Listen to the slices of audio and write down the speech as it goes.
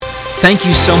Thank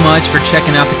you so much for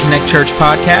checking out the Connect Church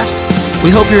podcast. We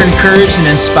hope you're encouraged and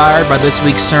inspired by this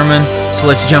week's sermon. So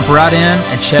let's jump right in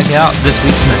and check out this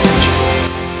week's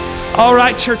message. All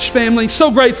right, church family. So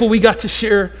grateful we got to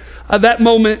share that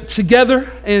moment together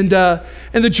and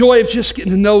the joy of just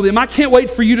getting to know them. I can't wait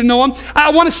for you to know them.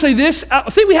 I want to say this. I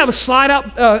think we have a slide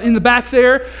out in the back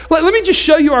there. Let me just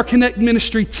show you our Connect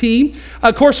Ministry team.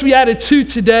 Of course, we added 2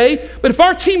 today. But if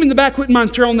our team in the back wouldn't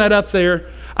mind throwing that up there.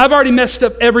 I've already messed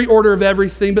up every order of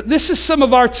everything, but this is some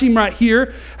of our team right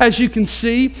here, as you can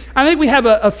see. I think we have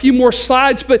a few more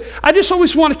slides, but I just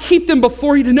always want to keep them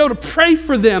before you to pray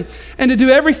for them and to do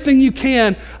everything you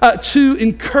can to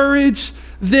encourage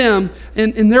them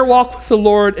in their walk with the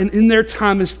Lord and in their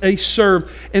time as they serve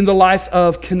in the life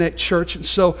of Connect Church. And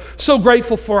so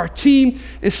grateful for our team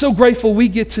and so grateful we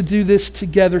get to do this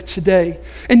together today.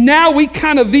 And now we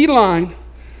kind of V-line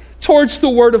towards the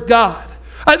Word of God.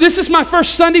 This is my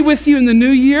first Sunday with you in the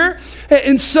new year,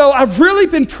 and so I've really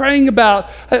been praying about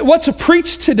what to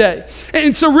preach today.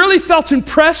 And so really felt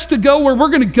impressed to go where we're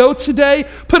going to go today,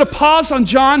 put a pause on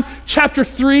John chapter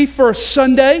 3 for a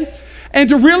Sunday, and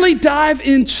to really dive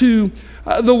into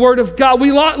the Word of God.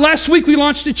 Last week we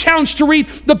launched a challenge to read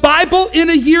the Bible in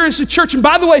a year as a church. And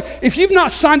by the way, if you've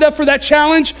not signed up for that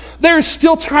challenge, there is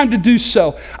still time to do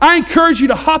so. I encourage you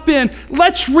to hop in.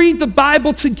 Let's read the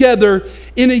Bible together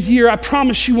in a year. I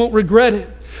promise you won't regret it.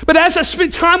 But as I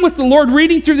spent time with the Lord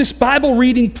reading through this Bible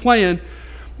reading plan,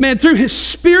 man, through His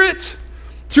Spirit,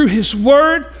 through His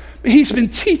Word, He's been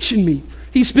teaching me.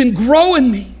 He's been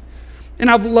growing me. And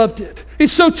I've loved it. And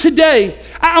so today,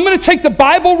 I'm going to take the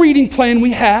Bible reading plan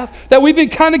we have that we've been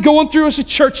kind of going through as a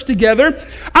church together.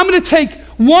 I'm going to take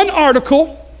one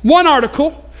article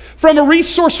from a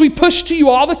resource we push to you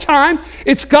all the time.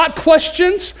 It's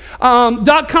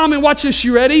gotquestions.com, and watch this,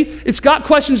 you ready? It's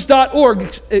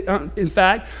gotquestions.org, in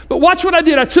fact. But watch what I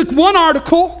did. I took one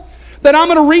article that I'm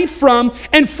going to read from,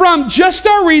 and from just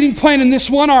our reading plan in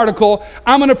this one article,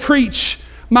 I'm going to preach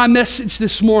my message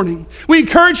this morning. We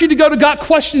encourage you to go to Got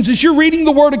Questions as you're reading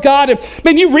the Word of God. And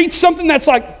man, you read something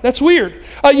that's weird.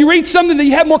 You read something that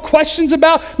you have more questions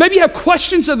about. Maybe you have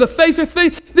questions of the faith or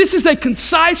thing. This is a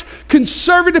concise,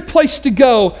 conservative place to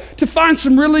go to find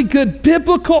some really good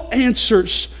biblical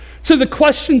answers to the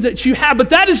questions that you have. But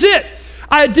that is it.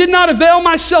 I did not avail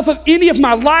myself of any of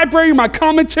my library, my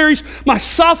commentaries, my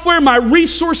software, my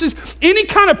resources, any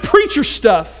kind of preacher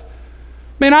stuff.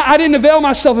 Man, I didn't avail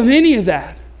myself of any of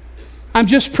that. I'm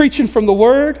just preaching from the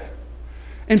Word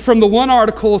and from the one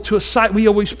article to a site we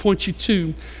always point you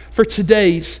to for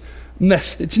today's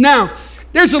message. Now,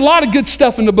 there's a lot of good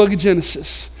stuff in the book of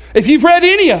Genesis. If you've read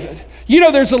any of it, you know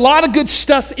there's a lot of good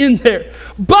stuff in there.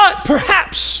 But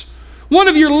perhaps one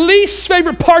of your least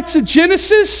favorite parts of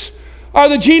Genesis are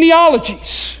the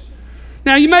genealogies.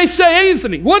 Now, you may say,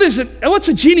 Anthony, what is it? What's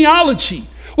a genealogy?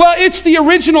 Well, it's the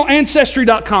original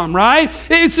Ancestry.com, right?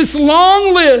 It's this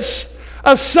long list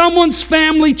of someone's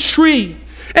family tree.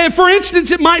 And for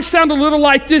instance, it might sound a little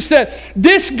like this, that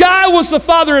this guy was the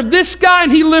father of this guy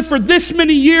and he lived for this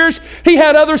many years. He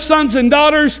had other sons and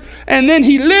daughters, and then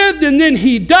he lived and then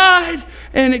he died,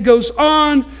 and it goes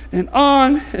on and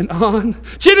on and on.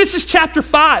 Genesis chapter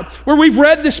 5, where we've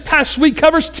read this past week,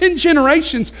 covers 10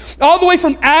 generations, all the way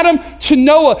from Adam to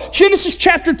Noah. Genesis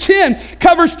chapter 10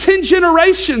 covers 10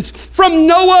 generations from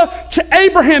Noah to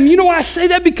Abraham. You know why I say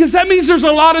that? Because that means there's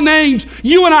a lot of names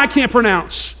you and I can't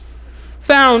pronounce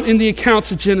found in the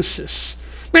accounts of Genesis.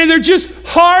 Man, they're just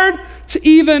hard to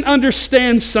even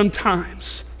understand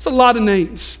sometimes. It's a lot of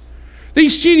names.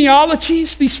 These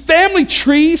genealogies, these family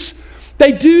trees,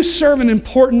 they do serve an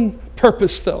important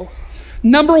purpose, though.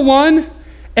 Number one,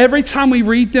 every time we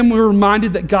read them, we're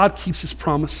reminded that God keeps His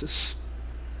promises.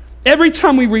 Every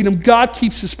time we read them, God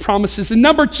keeps His promises. And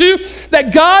number two,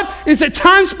 that God is at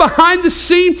times behind the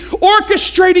scene,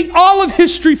 orchestrating all of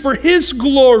history for His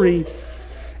glory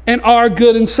and our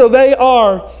good. And so they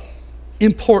are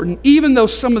important, even though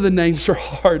some of the names are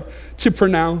hard to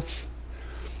pronounce.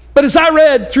 But as I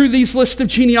read through these lists of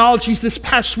genealogies this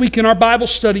past week in our Bible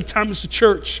study time as a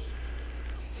church,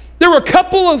 there were a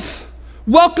couple of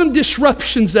welcome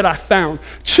disruptions that I found.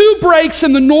 2 breaks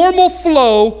in the normal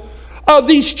flow of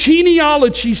these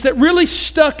genealogies that really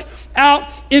stuck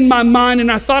out in my mind,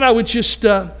 and I thought I would just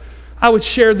I would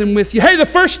share them with you. Hey, the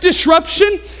first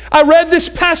disruption I read this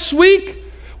past week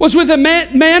was with a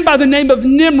man by the name of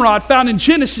Nimrod, found in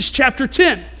Genesis chapter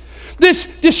 10. This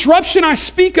disruption I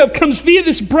speak of comes via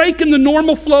this break in the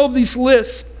normal flow of these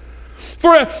lists.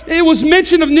 For it was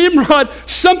mentioned of Nimrod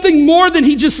something more than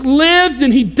he just lived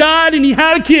and he died and he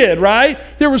had a kid, right?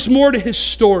 There was more to his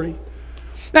story.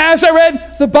 Now, as I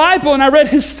read the Bible and I read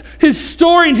his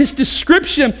story and his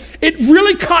description, it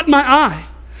really caught my eye.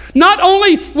 Not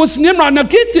only was Nimrod, now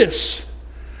get this,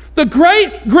 the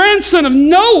great grandson of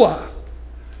Noah,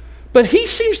 but he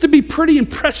seems to be pretty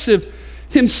impressive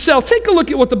himself. Take a look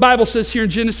at what the Bible says here in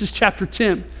Genesis chapter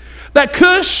 10. That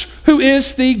Cush, who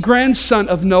is the grandson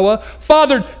of Noah,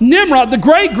 fathered Nimrod, the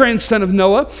great grandson of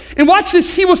Noah. And watch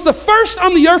this, he was the first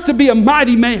on the earth to be a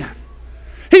mighty man.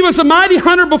 He was a mighty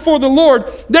hunter before the Lord.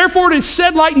 Therefore, it is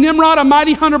said, like Nimrod, a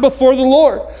mighty hunter before the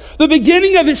Lord. The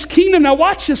beginning of his kingdom, now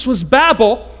watch this, was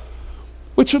Babel,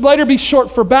 which would later be short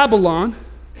for Babylon.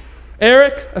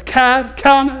 Erech, Akkad,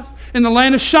 Calneh, in the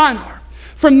land of Shinar.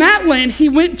 From that land, he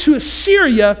went to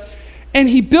Assyria and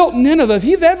he built Nineveh. If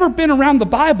you've ever been around the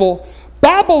Bible,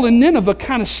 Babel and Nineveh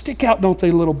kind of stick out, don't they,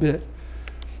 a little bit?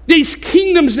 These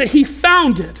kingdoms that he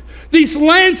founded, these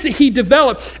lands that he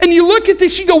developed. And you look at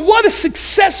this, you go, what a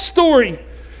success story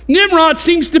Nimrod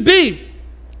seems to be.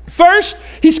 First,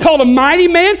 he's called a mighty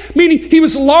man, meaning he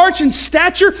was large in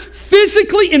stature,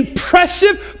 physically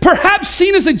impressive, perhaps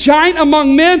seen as a giant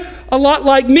among men, a lot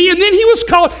like me. And then he was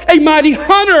called a mighty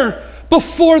hunter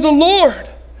before the Lord.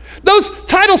 Those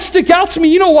titles stick out to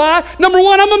me. You know why? Number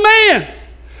one, I'm a man.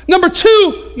 Number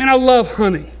two, man, I love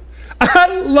hunting. I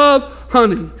love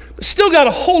hunting. But still got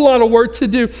a whole lot of work to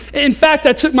do. In fact,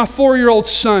 I took my 4-year-old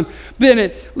son,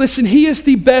 Bennett. Listen, he is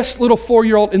the best little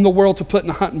 4-year-old in the world to put in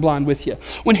a hunting blind with you.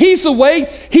 When he's away,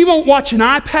 he won't watch an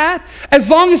iPad.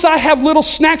 As long as I have little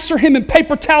snacks for him and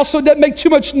paper towels so it doesn't make too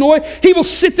much noise, he will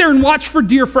sit there and watch for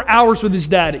deer for hours with his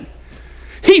daddy.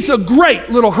 He's a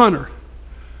great little hunter.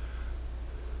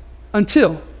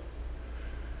 Until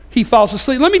he falls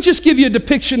asleep. Let me just give you a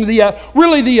depiction of the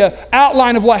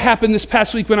outline of what happened this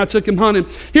past week when I took him hunting.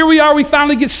 Here we are, we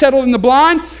finally get settled in the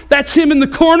blind. That's him in the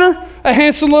corner, a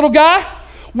handsome little guy.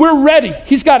 We're ready.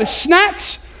 He's got his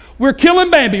snacks. We're killing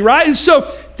Bambi, right? And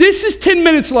so this is 10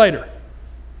 minutes later.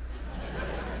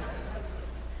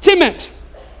 10 minutes.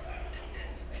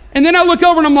 And then I look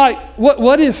over and I'm like,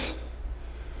 what if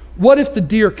the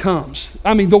deer comes?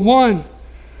 I mean, the one,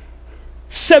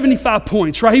 75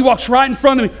 points, right? He walks right in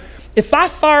front of me. If I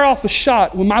fire off a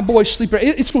shot when my boy's sleeping,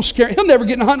 it's going to scare him. He'll never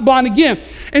get in a hunting blind again.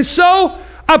 And so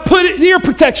I put ear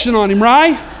protection on him,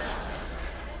 right?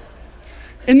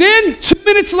 And then 2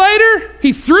 minutes later,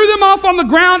 he threw them off on the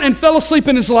ground and fell asleep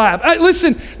in his lap.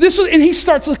 Listen, and he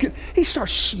starts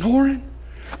snoring.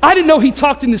 I didn't know he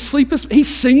talked in his sleep. He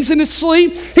sings in his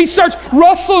sleep. He starts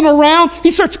rustling around.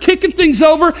 He starts kicking things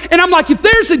over. And I'm like, if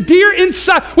there's a deer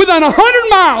inside within 100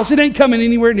 miles, it ain't coming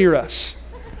anywhere near us.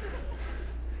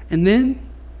 And then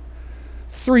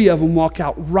 3 of them walk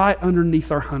out right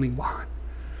underneath our hunting blind.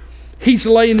 He's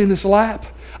laying in his lap.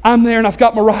 I'm there and I've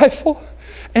got my rifle.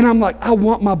 And I'm like, I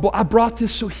want my boy. I brought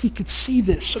this so he could see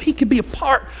this, so he could be a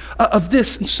part of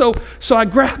this. And so I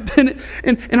grab Bennett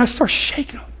and I start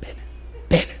shaking him.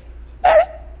 Bennett.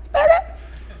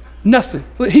 Nothing.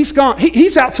 He's gone.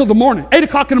 He's out till the morning. 8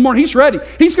 o'clock in the morning, he's ready.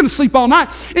 He's going to sleep all night.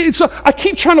 And so I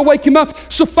keep trying to wake him up.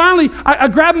 So finally, I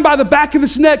grab him by the back of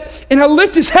his neck and I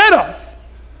lift his head up.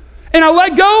 And I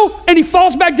let go and he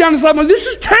falls back down his lap. I'm like, this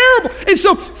is terrible. And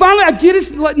so finally, I get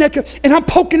his neck up and I'm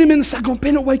poking him in the side going,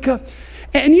 Bennett, wake up.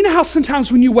 And you know how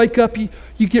sometimes when you wake up, you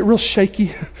get real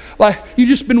shaky? Like you've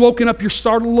just been woken up, you're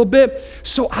startled a little bit.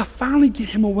 So I finally get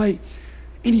him awake.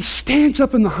 And he stands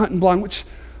up in the hunting blind, which,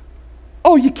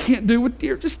 you can't do with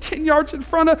deer just 10 yards in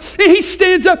front of. And he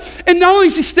stands up, and not only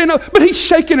is he standing up, but he's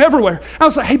shaking everywhere. I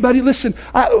was like, hey, buddy, listen,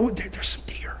 there's some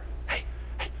deer. Hey,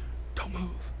 don't move.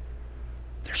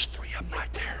 There's 3 of them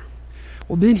right there.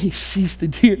 Well, then he sees the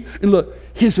deer, and look,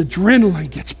 his adrenaline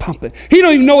gets pumping. He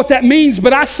don't even know what that means,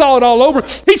 but I saw it all over.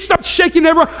 He starts shaking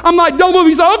everywhere. I'm like, don't move.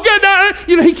 He's like, okay, nah.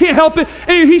 He can't help it.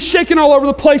 And he's shaking all over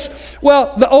the place.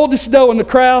 Well, the oldest doe in the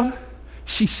crowd,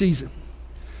 she sees him.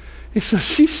 And so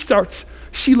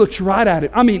she looks right at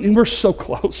him. I mean, and we're so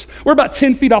close. We're about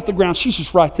 10 feet off the ground. She's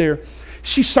just right there.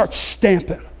 She starts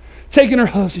stamping, taking her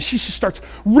hooves, and she just starts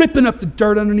ripping up the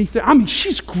dirt underneath it. I mean,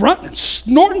 she's grunting,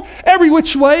 snorting every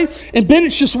which way. And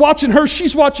Bennett's just watching her.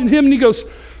 She's watching him. And he goes,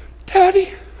 Daddy?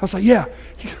 I was like, yeah.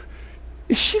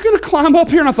 Is she going to climb up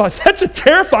here? And I thought, that's a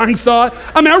terrifying thought.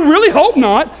 I mean, I really hope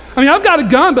not. I mean, I've got a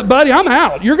gun, but buddy, I'm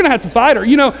out. You're going to have to fight her,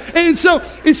 And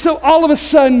so all of a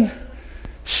sudden,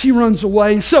 she runs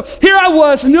away. So here I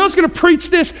was, and I was going to preach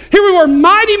this. Here we were,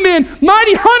 mighty men,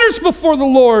 mighty hunters before the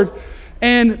Lord.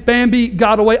 And Bambi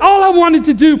got away. All I wanted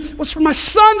to do was for my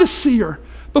son to see her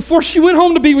before she went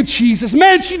home to be with Jesus.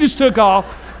 Man, she just took off.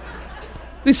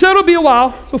 They said it'll be a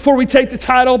while before we take the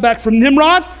title back from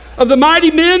Nimrod of the mighty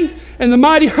men and the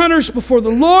mighty hunters before the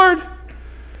Lord.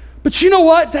 But you know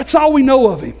what? That's all we know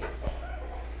of him.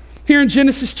 here in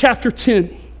Genesis chapter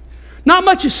 10. Not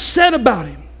much is said about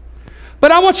him,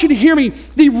 but I want you to hear me.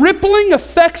 The rippling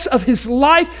effects of his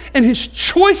life and his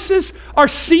choices are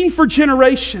seen for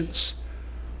generations.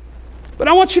 But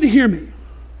I want you to hear me.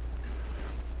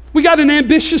 We got an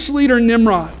ambitious leader,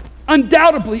 Nimrod.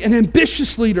 Undoubtedly an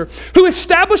ambitious leader who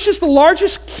establishes the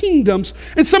largest kingdoms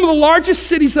in some of the largest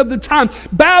cities of the time,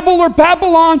 Babel or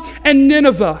Babylon and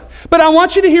Nineveh. But I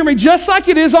want you to hear me, just like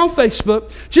it is on Facebook,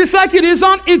 just like it is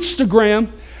on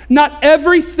Instagram, not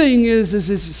everything is as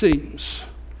it seems.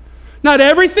 Not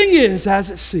everything is as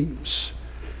it seems.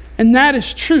 And that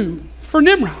is true for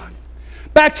Nimrod.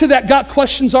 Back to that Got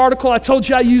Questions article I told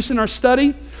you I used in our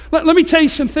study. Let me tell you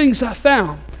some things I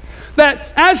found.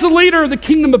 That as the leader of the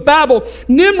kingdom of Babel,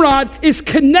 Nimrod is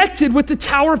connected with the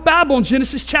Tower of Babel in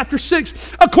Genesis chapter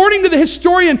 6. According to the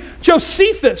historian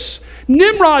Josephus,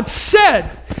 Nimrod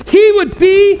said he would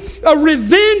be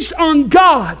revenged on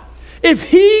God if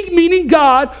he, meaning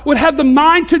God, would have the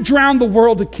mind to drown the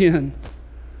world again.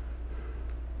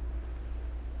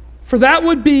 For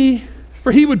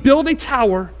he would build a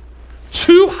tower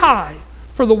too high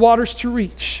for the waters to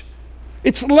reach.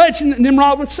 It's legend that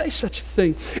Nimrod would say such a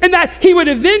thing. And that he would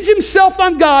avenge himself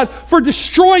on God for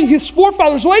destroying his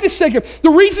forefathers. Wait a second.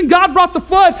 The reason God brought the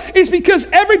flood is because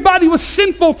everybody was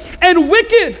sinful and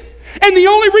wicked. And the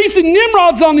only reason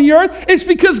Nimrod's on the earth is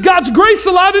because God's grace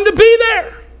allowed him to be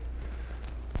there.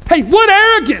 Hey, what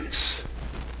arrogance.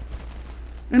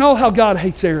 And oh, how God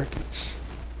hates arrogance.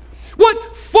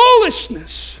 What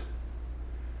foolishness.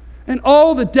 And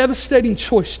oh, the devastating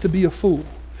choice to be a fool.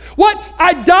 What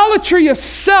idolatry of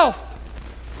self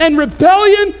and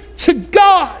rebellion to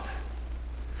God.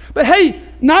 But hey,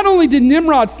 not only did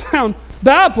Nimrod found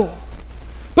Babel,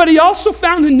 but he also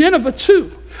found Nineveh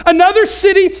too. Another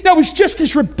city that was just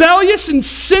as rebellious and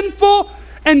sinful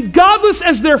and godless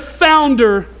as their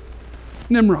founder,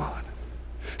 Nimrod.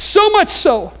 So much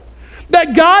so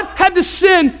that God had to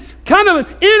send kind of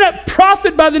an inept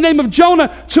prophet by the name of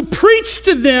Jonah to preach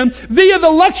to them via the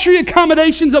luxury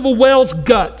accommodations of a whale's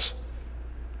gut.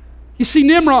 You see,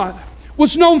 Nimrod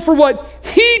was known for what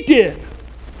he did.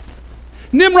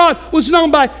 Nimrod was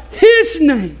known by his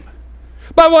name,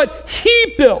 by what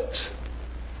he built.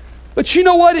 But you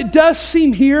know what? It does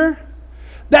seem here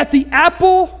that the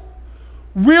apple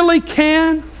really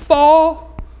can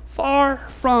fall far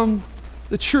from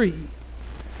the tree.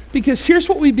 Because here's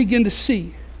what we begin to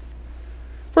see.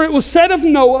 For it was said of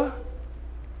Noah,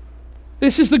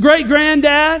 this is the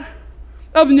great-granddad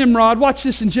of Nimrod. Watch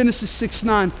this in Genesis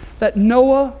 6:9, that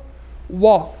Noah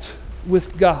walked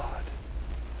with God.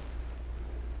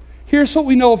 Here's what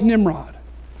we know of Nimrod.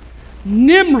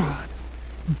 Nimrod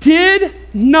did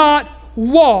not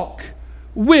walk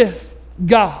with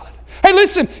God. Hey,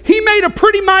 listen, he made a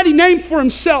pretty mighty name for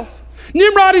himself.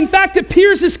 Nimrod, in fact,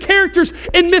 appears as characters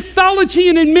in mythology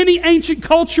and in many ancient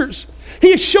cultures. He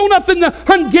has shown up in the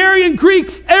Hungarian,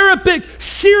 Greek, Arabic,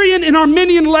 Syrian, and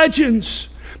Armenian legends.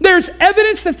 There's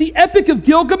evidence that the Epic of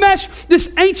Gilgamesh, this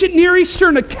ancient Near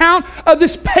Eastern account of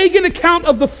this pagan account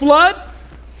of the flood,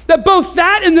 that both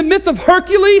that and the myth of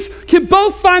Hercules can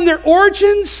both find their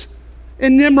origins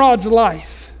in Nimrod's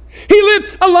life. He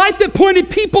lived a life that pointed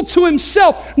people to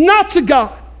himself, not to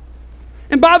God.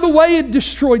 And by the way, it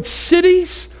destroyed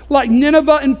cities like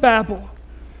Nineveh and Babel.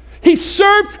 He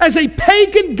served as a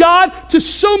pagan god to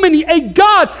so many, a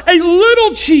god, a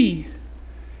little g,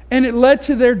 and it led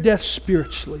to their death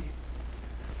spiritually.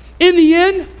 In the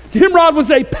end, Nimrod was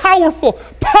a powerful,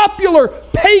 popular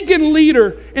pagan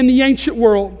leader in the ancient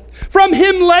world. From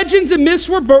him, legends and myths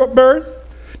were birthed.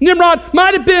 Nimrod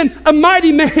might have been a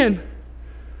mighty man,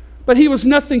 but he was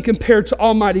nothing compared to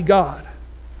Almighty God.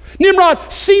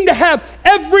 Nimrod seemed to have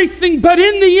everything, but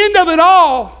in the end of it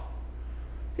all,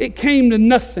 it came to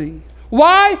nothing.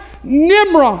 Why?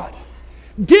 Nimrod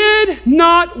did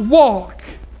not walk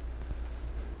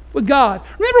with God.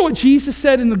 Remember what Jesus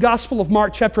said in the Gospel of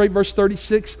Mark chapter 8 verse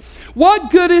 36? What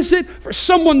good is it for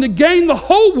someone to gain the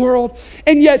whole world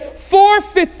and yet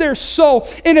forfeit their soul?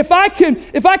 And if I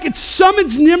could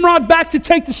summons Nimrod back to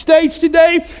take the stage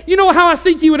today, you know how I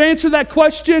think he would answer that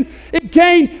question? It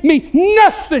gained me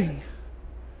nothing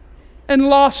and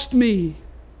lost me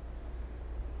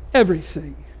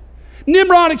everything.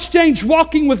 Nimrod exchanged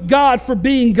walking with God for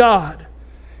being God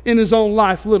in his own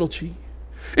life, little g.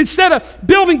 Instead of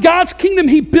building God's kingdom,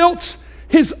 he built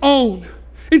his own.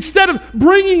 Instead of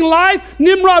bringing life,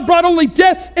 Nimrod brought only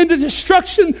death and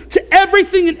destruction to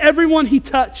everything and everyone he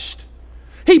touched.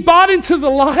 He bought into the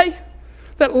lie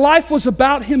that life was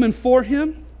about him and for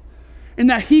him, and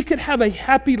that he could have a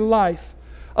happy life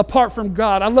apart from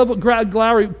God. I love what Greg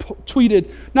Glowry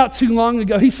tweeted not too long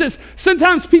ago. He says,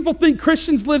 sometimes people think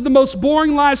Christians live the most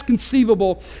boring lives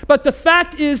conceivable, but the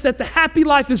fact is that the happy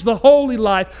life is the holy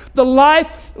life, the life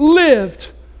lived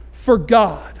for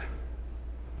God.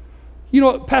 You know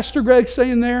what Pastor Greg's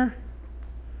saying there?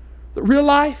 The real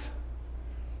life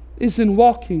is in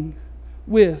walking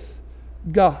with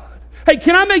God. Hey,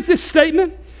 can I make this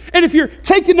statement? And if you're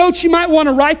taking notes, you might want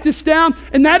to write this down.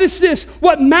 And that is this: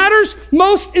 what matters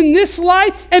most in this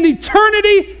life and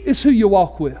eternity is who you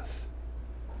walk with.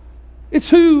 It's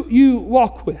who you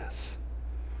walk with.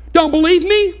 Don't believe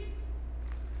me?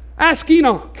 Ask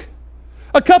Enoch.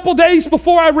 A couple days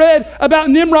before I read about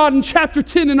Nimrod in chapter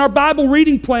 10 in our Bible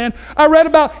reading plan, I read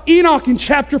about Enoch in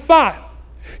chapter 5.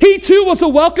 He too was a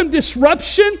welcome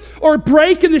disruption or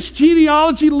break in this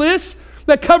genealogy list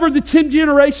that covered the 10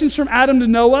 generations from Adam to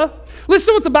Noah. Listen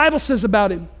to what the Bible says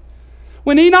about him.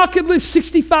 When Enoch had lived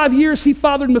 65 years, he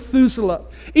fathered Methuselah.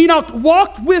 Enoch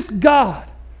walked with God.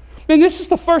 And this is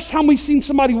the first time we've seen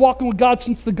somebody walking with God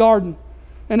since the garden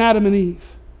and Adam and Eve.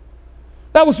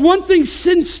 That was one thing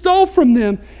sin stole from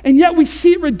them, and yet we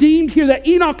see it redeemed here that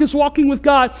Enoch is walking with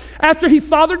God after he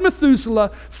fathered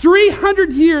Methuselah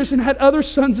 300 years and had other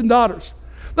sons and daughters.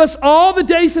 Thus, all the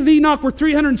days of Enoch were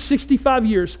 365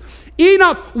 years.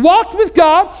 Enoch walked with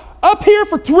God up here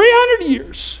for 300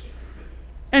 years,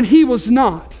 and he was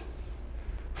not,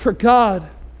 for God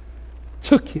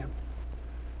took him,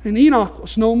 and Enoch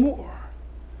was no more.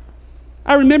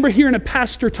 I remember hearing a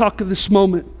pastor talk of this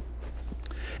moment,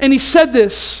 and he said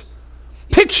this: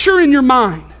 picture in your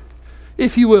mind,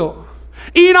 if you will,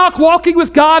 Enoch walking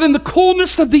with God in the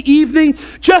coolness of the evening,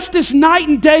 just as night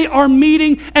and day are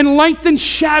meeting and lengthened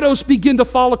shadows begin to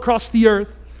fall across the earth.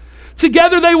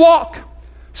 Together they walk,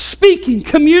 speaking,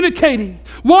 communicating.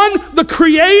 One the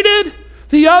created,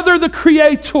 the other the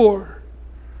creator.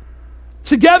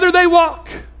 Together they walk.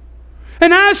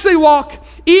 And as they walk,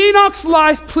 Enoch's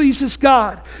life pleases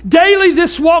God. Daily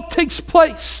this walk takes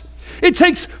place. It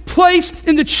takes place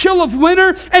in the chill of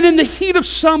winter and in the heat of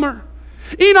summer.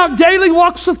 Enoch daily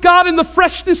walks with God in the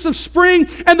freshness of spring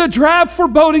and the drab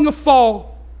foreboding of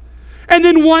fall. And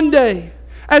then one day,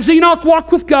 as Enoch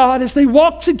walked with God, as they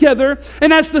walk together,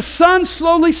 and as the sun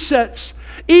slowly sets,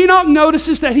 Enoch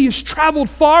notices that he has traveled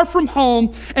far from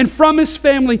home and from his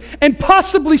family, and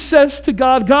possibly says to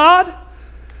God, God,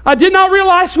 I did not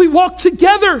realize we walked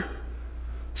together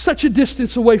such a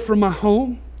distance away from my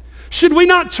home. Should we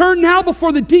not turn now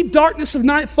before the deep darkness of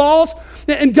night falls?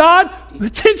 And God,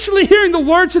 potentially hearing the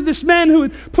words of this man who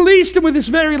had pleased him with his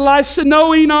very life, said,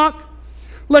 no, Enoch,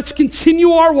 let's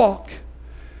continue our walk.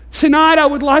 Tonight I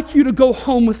would like you to go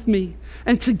home with me.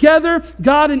 And together,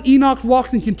 God and Enoch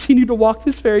walked and continue to walk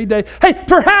this very day. Hey,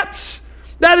 perhaps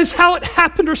that is how it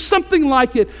happened or something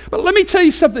like it. But let me tell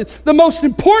you something. The most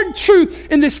important truth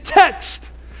in this text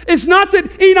is not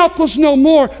that Enoch was no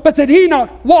more, but that Enoch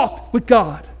walked with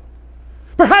God.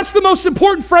 Perhaps the most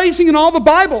important phrasing in all the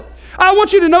Bible. I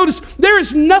want you to notice there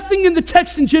is nothing in the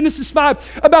text in Genesis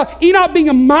 5 about Enoch being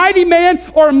a mighty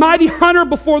man or a mighty hunter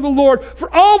before the Lord.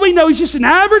 For all we know, he's just an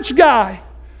average guy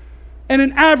and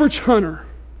an average hunter.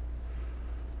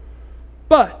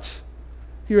 But,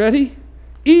 you ready?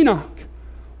 Enoch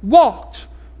walked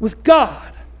with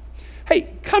God.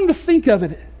 Hey, come to think of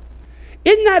it,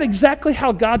 isn't that exactly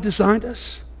how God designed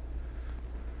us?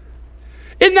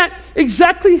 Isn't that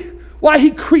exactly why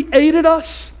He created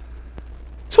us?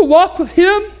 To walk with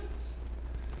Him?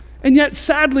 And yet,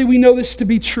 sadly, we know this to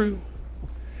be true.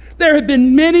 There have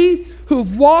been many who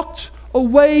have walked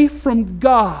away from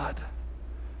God.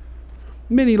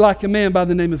 Many like a man by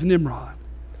the name of Nimrod.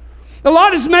 A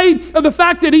lot is made of the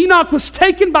fact that Enoch was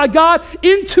taken by God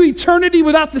into eternity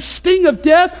without the sting of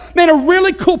death. Man, a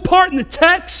really cool part in the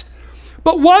text.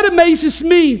 But what amazes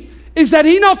me is that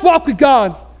Enoch walked with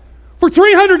God for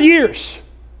 300 years.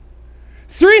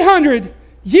 300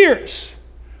 years.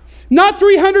 Not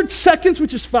 300 seconds,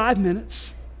 which is 5 minutes.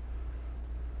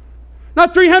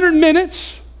 Not 300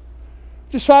 minutes,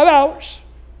 just 5 hours.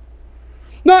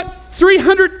 Not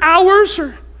 300 hours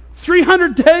or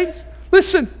 300 days.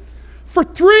 Listen, for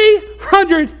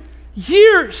 300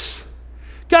 years.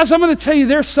 Guys, I'm going to tell you,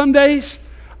 there's some days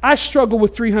I struggle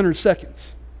with 300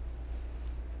 seconds.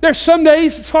 There's some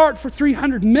days it's hard for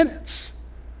 300 minutes.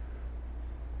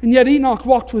 And yet Enoch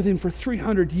walked with Him for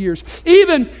 300 years.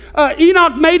 Even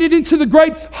Enoch made it into the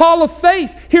great hall of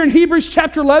faith here in Hebrews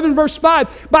chapter 11, verse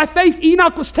 5. By faith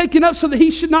Enoch was taken up so that he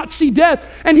should not see death,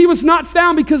 and he was not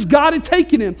found because God had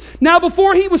taken him. Now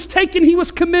before he was taken, he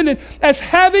was commended as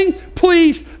having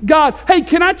pleased God. Hey,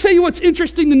 can I tell you what's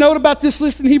interesting to note about this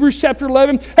list in Hebrews chapter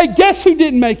 11? Hey, guess who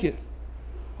didn't make it?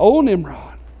 Old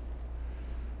Nimrod.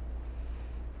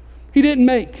 He didn't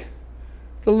make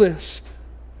the list,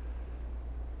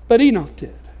 but Enoch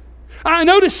did. I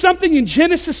noticed something in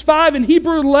Genesis 5 and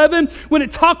Hebrew 11 when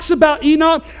it talks about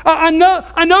Enoch. I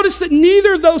noticed that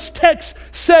neither of those texts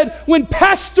said when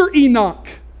Pastor Enoch,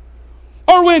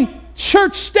 or when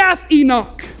church staff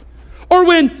Enoch, or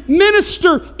when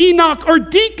minister Enoch, or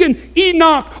deacon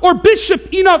Enoch, or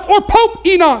bishop Enoch, or Pope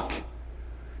Enoch.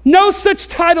 No such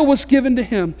title was given to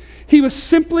him. He was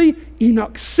simply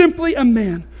Enoch, simply a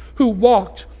man who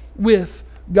walked with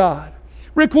God.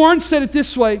 Rick Warren said it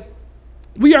this way: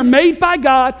 we are made by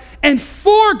God and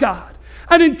for God.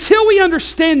 And until we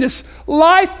understand this,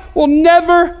 life will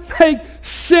never make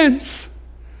sense.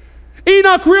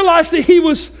 Enoch realized that he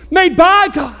was made by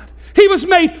God. He was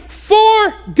made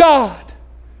for God.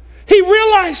 He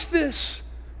realized this,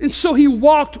 and so he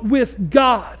walked with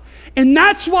God. And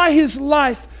that's why his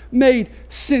life made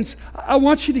sense. I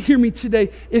want you to hear me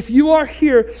today. If you are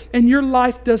here and your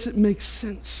life doesn't make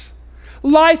sense,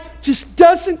 life just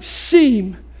doesn't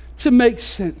seem to make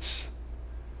sense,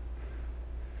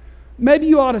 maybe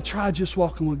you ought to try just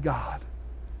walking with God.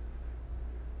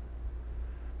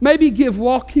 Maybe give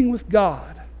walking with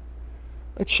God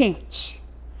a chance.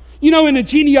 You know, in a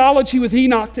genealogy with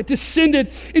Enoch that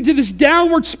descended into this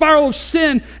downward spiral of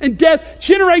sin and death,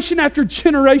 generation after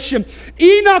generation,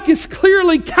 Enoch is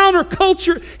clearly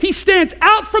counterculture. He stands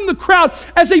out from the crowd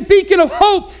as a beacon of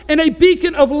hope and a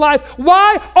beacon of life.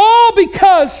 Why? All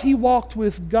because he walked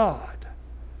with God.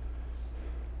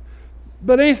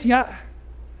 But Anthony,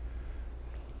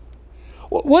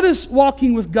 what does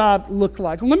walking with God look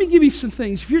like? Well, let me give you some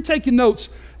things. If you're taking notes,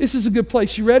 this is a good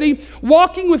place. You ready?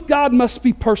 Walking with God must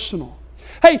be personal.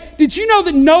 Hey, did you know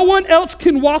that no one else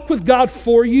can walk with God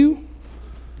for you?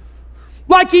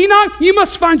 Like Enoch, you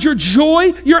must find your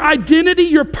joy, your identity,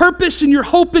 your purpose, and your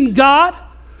hope in God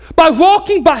by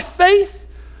walking by faith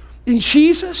in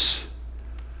Jesus.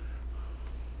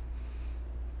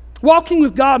 Walking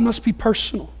with God must be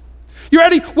personal. You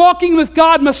ready? Walking with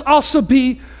God must also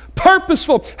be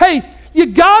purposeful. Hey, you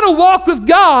got to walk with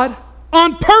God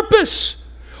on purpose.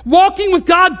 Walking with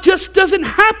God just doesn't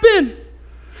happen.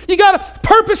 You got to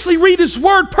purposely read His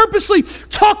Word, purposely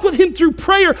talk with Him through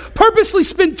prayer, purposely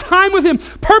spend time with Him,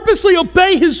 purposely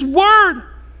obey His Word.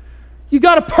 You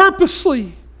got to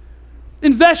purposely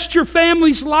invest your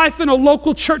family's life in a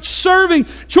local church, serving,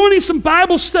 joining some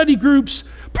Bible study groups,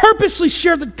 purposely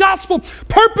share the gospel,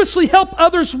 purposely help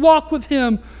others walk with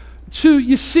Him.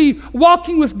 You see,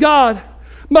 walking with God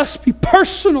must be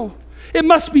personal. It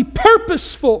must be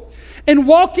purposeful. And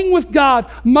walking with God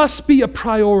must be a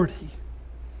priority.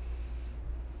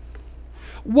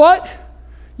 What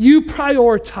you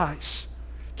prioritize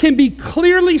can be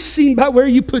clearly seen by where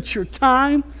you put your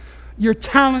time, your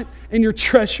talent, and your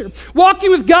treasure.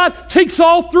 Walking with God takes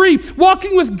all three.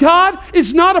 Walking with God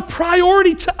is not a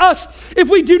priority to us if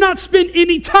we do not spend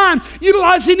any time,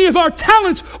 utilize any of our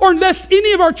talents, or invest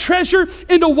any of our treasure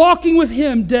into walking with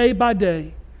Him day by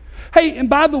day. Hey, and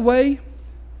by the way,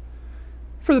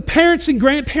 for the parents and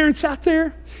grandparents out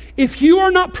there, if you are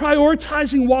not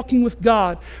prioritizing walking with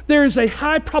God, there is a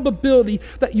high probability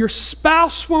that your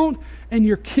spouse won't and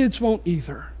your kids won't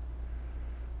either.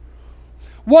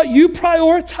 What you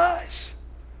prioritize,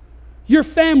 your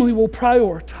family will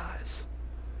prioritize.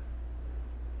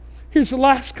 Here's the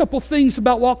last couple things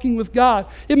about walking with God.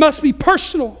 It must be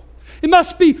personal. It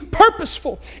must be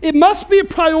purposeful. It must be a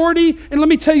priority. And let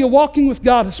me tell you, walking with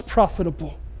God is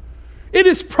profitable. It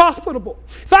is profitable.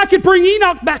 If I could bring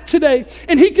Enoch back today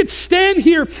and he could stand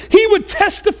here, he would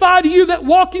testify to you that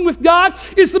walking with God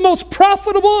is the most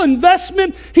profitable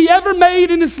investment he ever made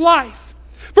in his life.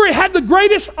 For it had the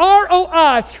greatest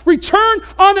ROI, return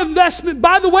on investment.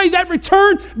 By the way, that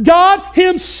return, God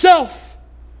Himself.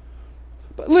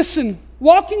 But listen,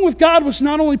 walking with God was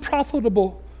not only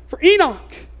profitable for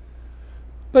Enoch,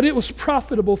 but it was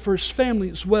profitable for his family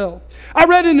as well. I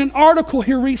read in an article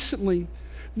here recently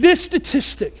this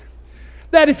statistic,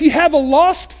 that if you have a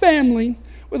lost family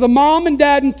with a mom and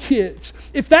dad and kids,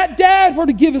 if that dad were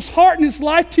to give his heart and his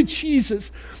life to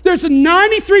Jesus, there's a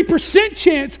 93%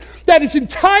 chance that his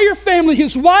entire family,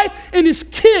 his wife and his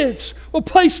kids, will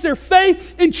place their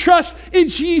faith and trust in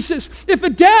Jesus. If a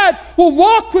dad will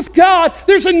walk with God,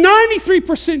 there's a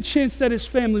 93% chance that his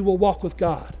family will walk with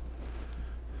God.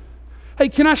 Hey,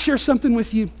 can I share something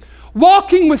with you?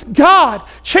 Walking with God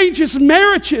changes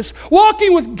marriages.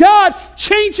 Walking with God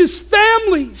changes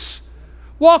families.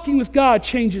 Walking with God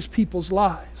changes people's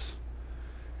lives.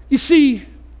 You see,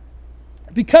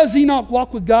 because Enoch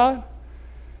walked with God,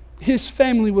 his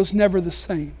family was never the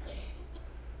same.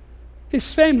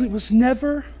 His family was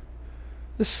never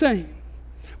the same.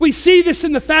 We see this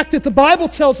in the fact that the Bible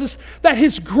tells us that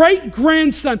his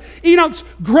great-grandson, Enoch's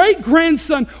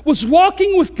great-grandson, was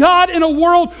walking with God in a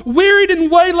world wearied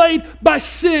and waylaid by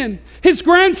sin. His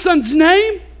grandson's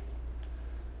name?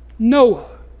 Noah.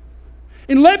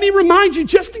 And let me remind you,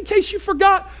 just in case you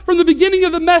forgot from the beginning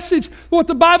of the message, what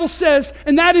the Bible says,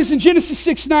 and that is in Genesis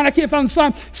 6:9, I can't find the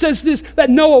sign, says this,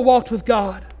 that Noah walked with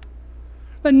God.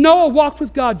 That Noah walked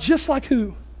with God just like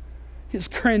who? His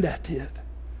granddad did.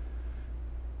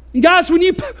 And guys, when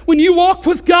you walk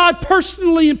with God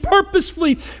personally and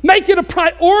purposefully, make it a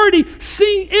priority,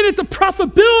 seeing in it the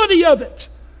profitability of it,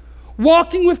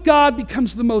 walking with God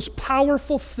becomes the most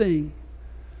powerful thing.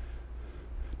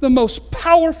 The most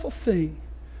powerful thing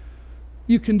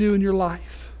you can do in your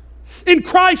life. In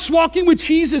Christ, walking with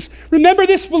Jesus, remember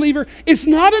this, believer, is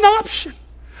not an option,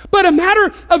 but a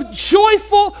matter of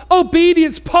joyful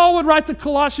obedience. Paul would write the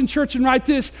Colossian church and write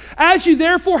this, as you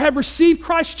therefore have received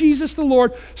Christ Jesus the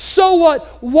Lord, so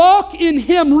what? Walk in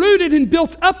him, rooted and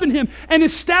built up in him, and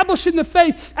established in the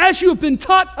faith, as you have been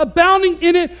taught, abounding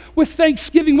in it with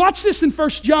thanksgiving. Watch this in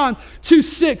 1 John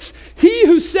 2:6. He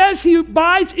who says he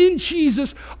abides in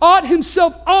Jesus ought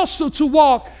himself also to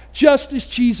walk just as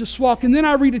Jesus walked. And then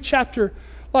I read a chapter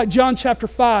like John chapter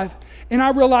 5, and I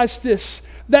realize this,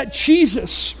 that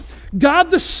Jesus,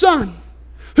 God the Son,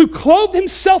 who clothed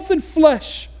himself in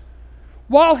flesh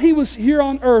while he was here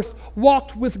on earth,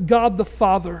 walked with God the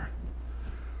Father.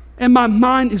 And my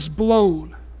mind is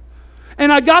blown.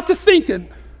 And I got to thinking,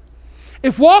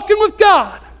 if walking with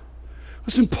God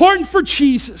was important for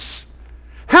Jesus,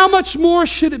 how much more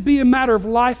should it be a matter of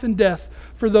life and death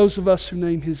for those of us who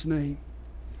name his name?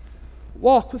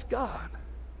 Walk with God.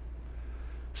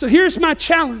 So here's my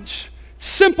challenge.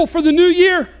 Simple for the new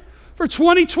year, for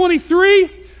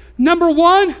 2023. Number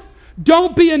one,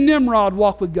 don't be a Nimrod,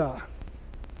 walk with God.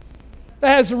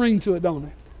 That has a ring to it, don't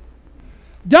it?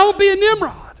 Don't be a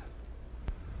Nimrod.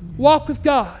 Walk with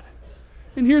God.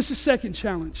 And here's the second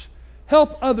challenge.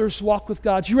 Help others walk with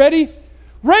God. You ready?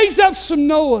 Raise up some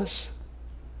Noahs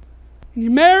in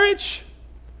your marriage,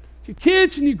 your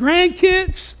kids and your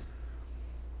grandkids,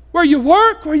 where you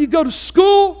work, where you go to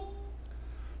school,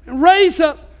 and raise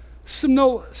up some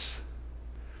Noahs.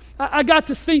 I got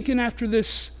to thinking after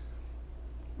this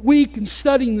week and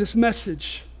studying this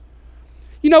message.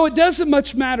 You know, it doesn't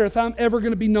much matter if I'm ever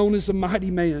going to be known as a mighty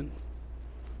man.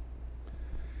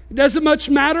 It doesn't much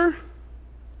matter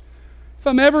if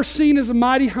I'm ever seen as a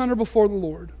mighty hunter before the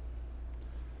Lord.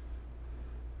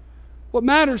 What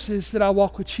matters is that I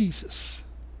walk with Jesus.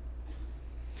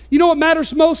 You know what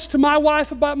matters most to my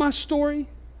wife about my story?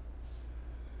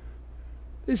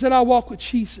 Is that I walk with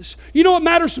Jesus. You know what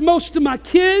matters most to my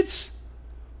kids?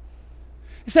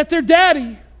 Is that their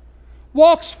daddy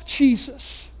walks with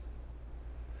Jesus.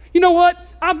 You know what?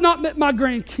 I've not met my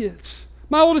grandkids.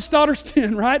 My oldest daughter's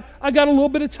 10, right? I got a little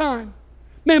bit of time.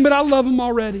 Man, but I love them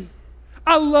already.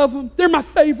 I love them. They're my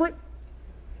favorite.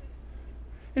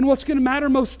 And what's going to matter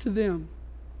most to them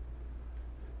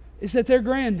is that their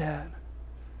granddad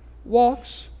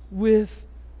walks with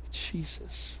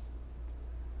Jesus.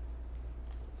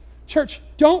 Church,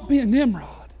 don't be a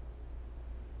Nimrod.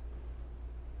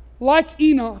 Like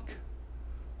Enoch,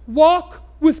 walk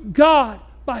with God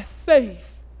by faith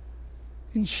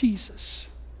in Jesus.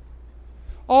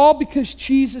 All because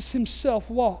Jesus himself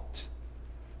walked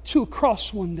to a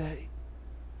cross one day,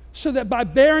 so that by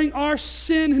bearing our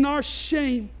sin and our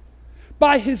shame,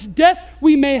 by his death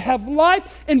we may have life,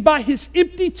 and by his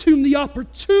empty tomb the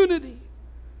opportunity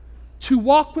to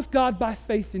walk with God by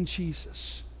faith in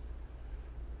Jesus.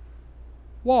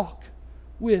 Walk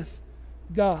with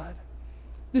God.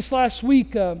 This last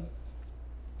week,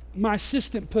 my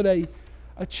assistant put a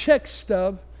check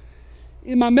stub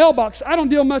in my mailbox. I don't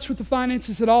deal much with the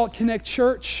finances at all at Connect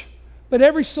Church, but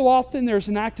every so often there's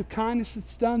an act of kindness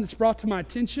that's done that's brought to my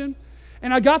attention.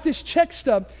 And I got this check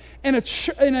stub, and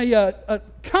a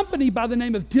company by the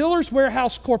name of Diller's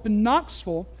Warehouse Corp in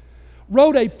Knoxville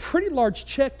wrote a pretty large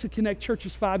check to Connect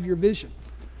Church's 5-year vision.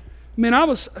 Man, I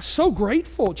was so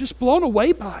grateful, just blown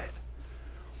away by it.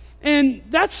 And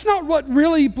that's not what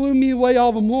really blew me away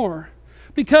all the more,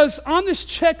 because on this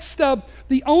check stub,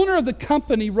 the owner of the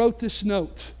company wrote this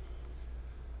note.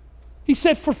 He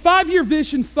said, for 5-year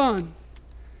vision fund,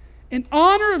 in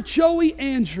honor of Joey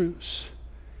Andrews,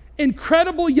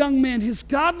 incredible young man, his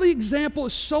godly example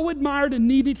is so admired and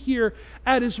needed here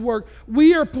at his work.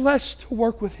 We are blessed to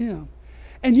work with him.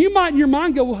 And you might in your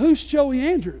mind go, well, who's Joey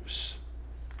Andrews?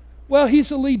 Well,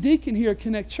 he's a lead deacon here at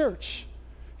Connect Church.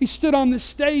 He stood on this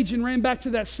stage and ran back to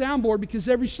that soundboard because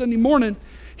every Sunday morning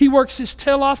he works his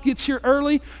tail off, gets here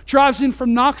early, drives in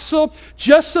from Knoxville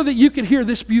just so that you could hear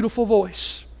this beautiful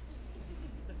voice.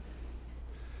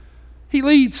 He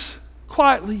leads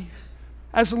quietly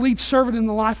as a lead servant in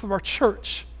the life of our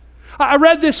church. I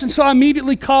read this, and so I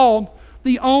immediately called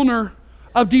the owner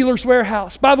of Dealer's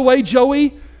Warehouse. By the way,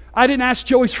 Joey, I didn't ask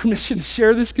Joey's permission to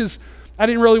share this because I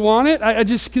didn't really want it. I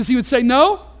just, because he would say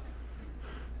no.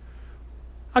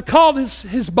 I called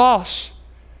his boss,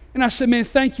 and I said, man,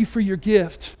 thank you for your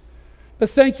gift, but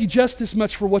thank you just as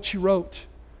much for what you wrote.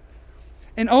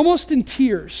 And almost in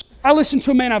tears, I listened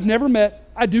to a man I've never met,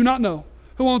 I do not know,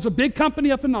 who owns a big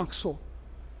company up in Knoxville.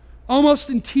 Almost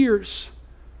in tears,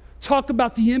 talk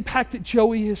about the impact that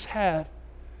Joey has had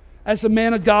as a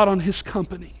man of God on his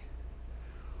company.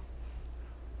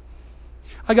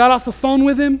 I got off the phone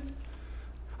with him.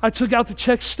 I took out the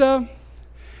check stub,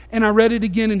 and I read it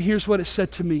again, and here's what it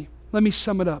said to me. Let me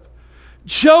sum it up.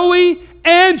 Joey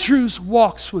Andrews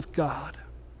walks with God.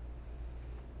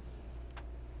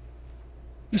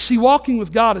 You see, walking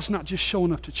with God is not just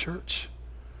showing up to church.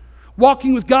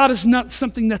 Walking with God is not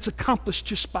something that's accomplished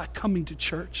just by coming to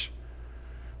church.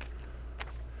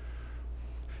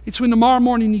 It's when tomorrow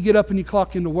morning you get up and you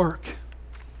clock into work.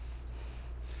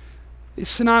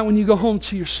 It's tonight when you go home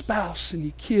to your spouse and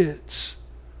your kids.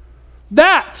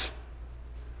 That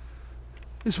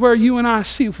is where you and I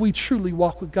see if we truly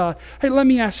walk with God. Hey, let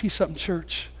me ask you something,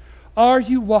 church. Are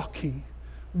you walking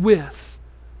with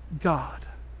God?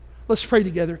 Let's pray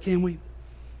together, can we?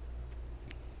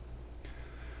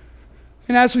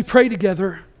 And as we pray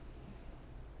together,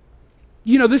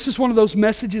 you know, this is one of those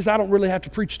messages I don't really have to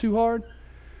preach too hard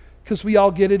because we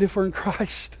all get it if we're in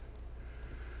Christ.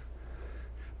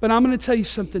 But I'm going to tell you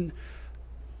something.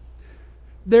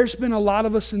 There's been a lot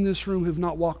of us in this room who have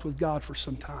not walked with God for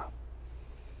some time.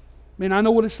 Man, I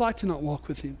know what it's like to not walk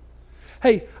with Him.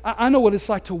 Hey, I know what it's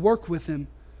like to work with Him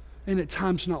and at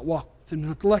times not walk with Him,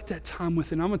 neglect that time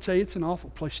with Him. I'm going to tell you, it's an awful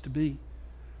place to be.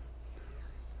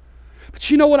 But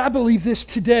you know what? I believe this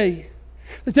today,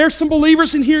 that there's some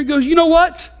believers in here who goes, you know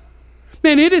what?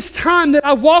 Man, it is time that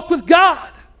I walk with God.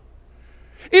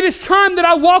 It is time that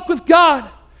I walk with God,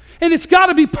 and it's got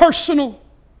to be personal.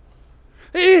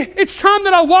 It's time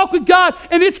that I walk with God,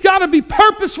 and it's got to be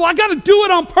purposeful. I got to do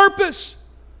it on purpose.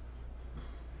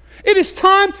 It is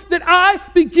time that I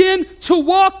begin to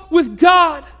walk with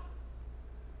God,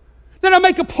 that I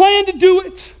make a plan to do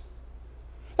it,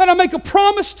 that I make a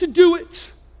promise to do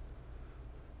it,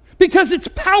 because it's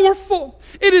powerful,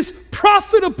 it is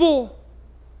profitable,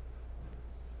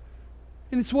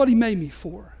 and it's what He made me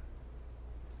for.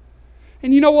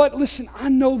 And you know what? Listen, I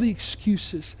know the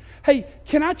excuses. Hey,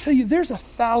 can I tell you, there's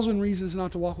 1,000 reasons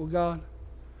not to walk with God.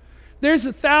 There's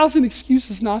 1,000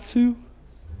 excuses not to.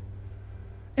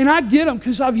 And I get them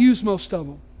because I've used most of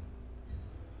them.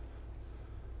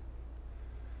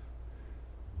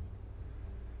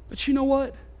 But you know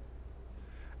what?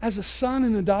 As a son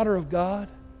and a daughter of God,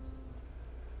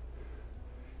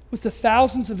 with the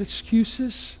thousands of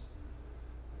excuses,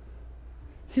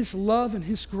 His love and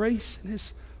His grace and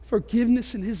His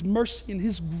forgiveness and His mercy and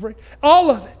His grace, all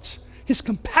of it, His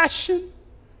compassion,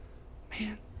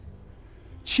 man,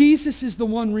 Jesus is the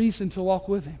one reason to walk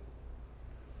with Him.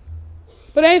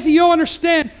 But Anthony, you don't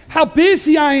understand how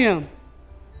busy I am.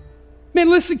 Man,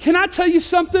 listen, can I tell you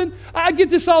something? I get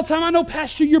this all the time. I know,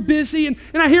 Pastor, you're busy, and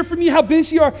I hear from you how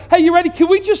busy you are. Hey, you ready? Can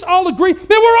we just all agree? Man,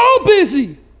 we're all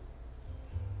busy.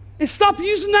 And stop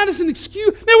using that as an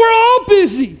excuse. Man, we're all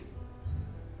busy.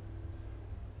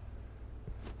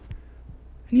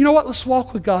 And you know what? Let's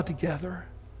walk with God together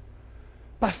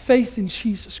by faith in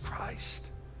Jesus Christ.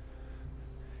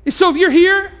 And so if you're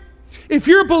here, if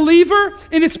you're a believer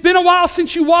and it's been a while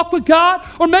since you walked with God,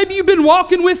 or maybe you've been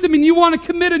walking with Him and you want to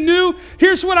commit anew,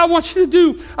 here's what I want you to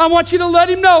do. I want you to let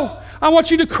Him know. I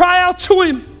want you to cry out to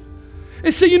Him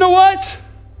and say, you know what?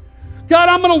 God,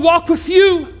 I'm going to walk with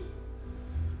You.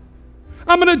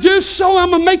 I'm going to do so.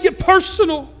 I'm going to make it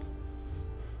personal.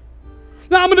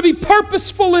 Now I'm going to be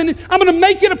purposeful in it. I'm going to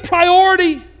make it a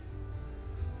priority.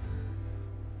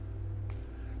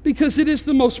 Because it is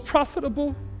the most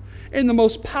profitable and the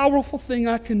most powerful thing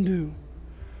I can do.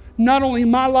 Not only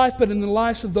in my life, but in the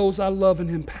lives of those I love and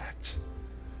impact.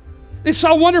 And so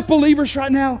I wonder if believers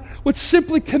right now would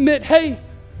simply commit, hey,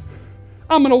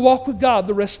 I'm going to walk with God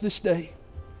the rest of this day.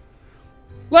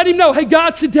 Let Him know, hey,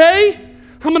 God, today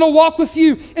I'm going to walk with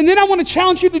You. And then I want to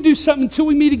challenge you to do something until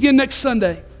we meet again next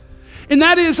Sunday. And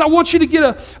that is, I want you to get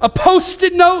a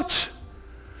Post-it note.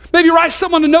 Maybe write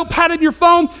something on a notepad in your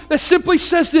phone that simply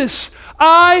says this: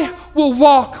 I will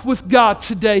walk with God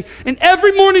today. And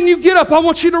every morning you get up, I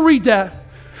want you to read that.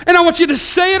 And I want you to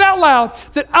say it out loud,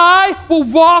 that I will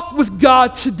walk with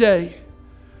God today.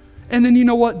 And then you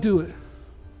know what? Do it.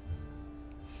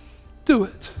 Do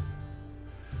it.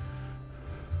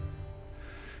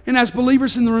 And as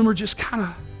believers in the room are just kind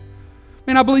of,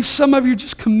 man, I believe some of you are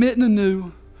just committing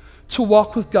anew to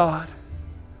walk with God.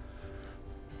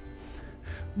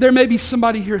 There may be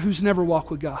somebody here who's never walked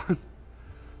with God.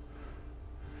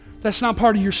 That's not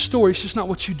part of your story. It's just not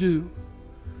what you do.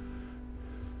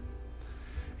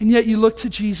 And yet you look to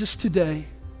Jesus today.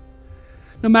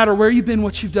 No matter where you've been,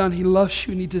 what you've done, He loves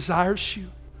you and He desires you.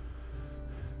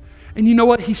 And you know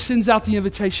what? He sends out the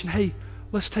invitation, hey,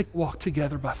 let's take a walk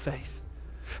together by faith.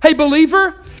 Hey,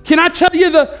 believer, can I tell you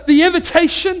the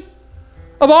invitation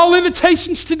of all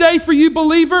invitations today for you,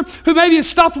 believer, who maybe has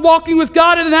stopped walking with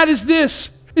God, and that is this.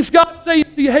 Is God saying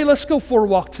to you, hey, let's go for a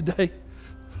walk today.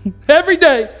 Every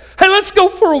day. Hey, let's go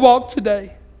for a walk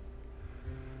today.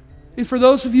 And for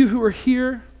those of you who are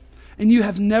here and you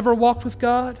have never walked with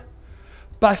God,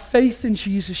 by faith in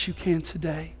Jesus you can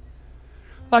today.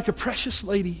 Like a precious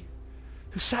lady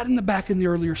who sat in the back in the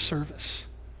earlier service.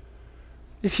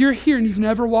 If you're here and you've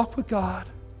never walked with God,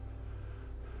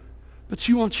 but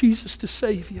you want Jesus to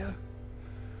save you,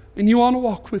 and you want to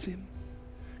walk with Him,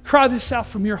 cry this out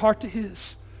from your heart to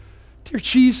His. Dear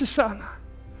Jesus,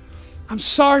 I'm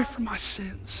sorry for my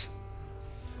sins.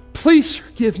 Please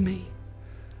forgive me.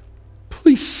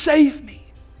 Please save me.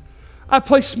 I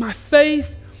place my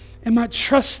faith and my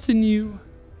trust in You.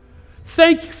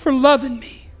 Thank You for loving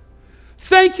me.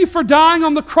 Thank You for dying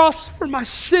on the cross for my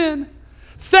sin.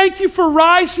 Thank You for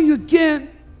rising again.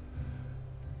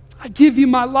 I give You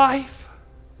my life.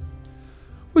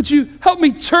 Would You help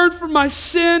me turn from my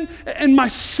sin and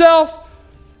myself?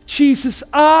 Jesus,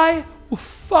 I will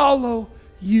follow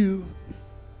You.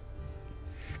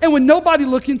 And with nobody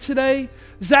looking today,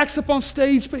 Zach's up on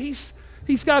stage, but he's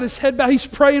got his head bowed. He's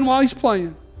praying while he's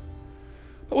playing.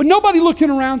 But with nobody looking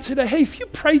around today, hey, if you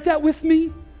prayed that with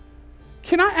me,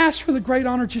 can I ask for the great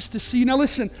honor just to see you? Now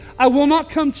listen, I will not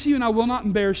come to you and I will not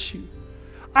embarrass you.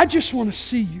 I just want to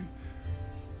see you.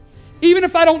 Even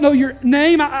if I don't know your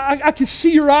name, I can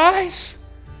see your eyes,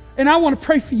 and I want to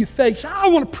pray for your face. I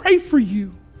want to pray for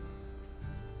you.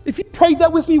 If you prayed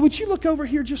that with me, would you look over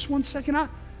here just one second?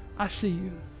 I see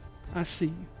you. I see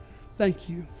you. Thank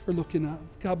you for looking up.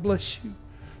 God bless you.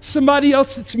 Somebody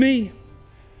else, it's me.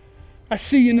 I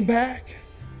see you in the back.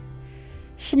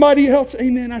 Somebody else,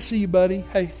 amen, I see you, buddy.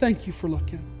 Hey, thank you for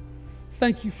looking.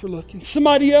 Thank you for looking.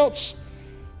 Somebody else,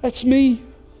 that's me.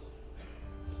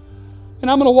 And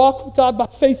I'm going to walk with God by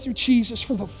faith through Jesus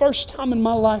for the first time in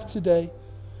my life today.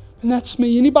 And that's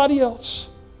me. Anybody else?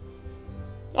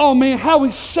 Oh man, how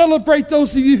we celebrate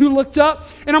those of you who looked up.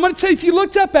 And I'm going to tell you, if you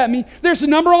looked up at me, there's a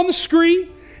number on the screen.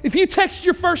 If you text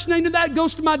your first name to that, it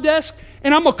goes to my desk,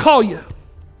 and I'm going to call you.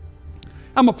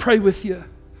 I'm going to pray with you.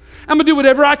 I'm going to do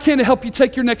whatever I can to help you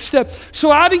take your next step.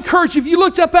 So I'd encourage you, if you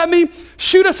looked up at me,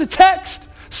 shoot us a text.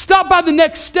 Stop by the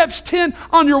Next Steps 10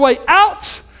 on your way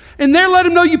out. And there, let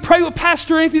them know you pray with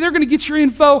Pastor Anthony. They're going to get your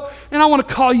info, and I want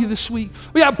to call you this week.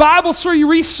 We got Bibles for you,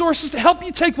 resources to help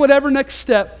you take whatever next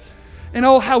step. And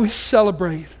oh, how we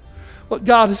celebrate what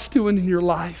God is doing in your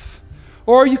life.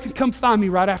 Or you can come find me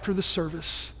right after the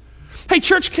service. Hey,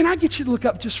 church, can I get you to look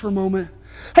up just for a moment?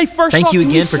 Hey, first Thank off, you can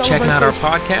we again for checking out our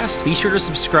celebrate podcast. Be sure to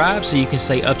subscribe so you can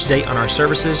stay up to date on our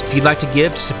services. If you'd like to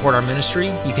give to support our ministry,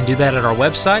 you can do that at our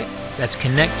website. That's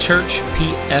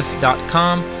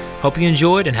connectchurchpf.com. Hope you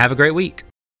enjoyed and have a great week.